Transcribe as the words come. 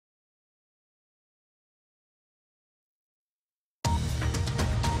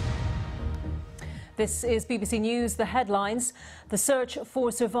This is BBC News, the headlines. The search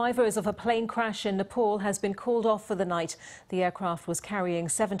for survivors of a plane crash in Nepal has been called off for the night. The aircraft was carrying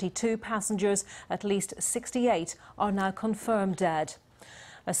 72 passengers. At least 68 are now confirmed dead.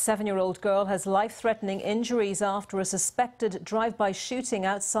 A 7-year-old girl has life-threatening injuries after a suspected drive-by shooting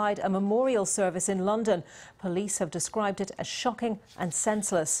outside a memorial service in London. Police have described it as shocking and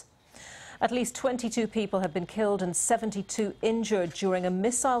senseless. At least 22 people have been killed and 72 injured during a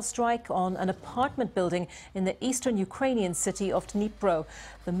missile strike on an apartment building in the eastern Ukrainian city of Dnipro.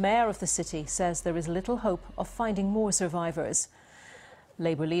 The mayor of the city says there is little hope of finding more survivors.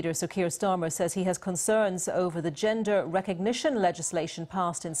 Labour leader Sir Keir Starmer says he has concerns over the gender recognition legislation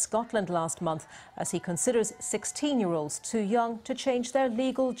passed in Scotland last month, as he considers 16-year-olds too young to change their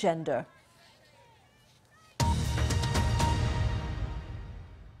legal gender.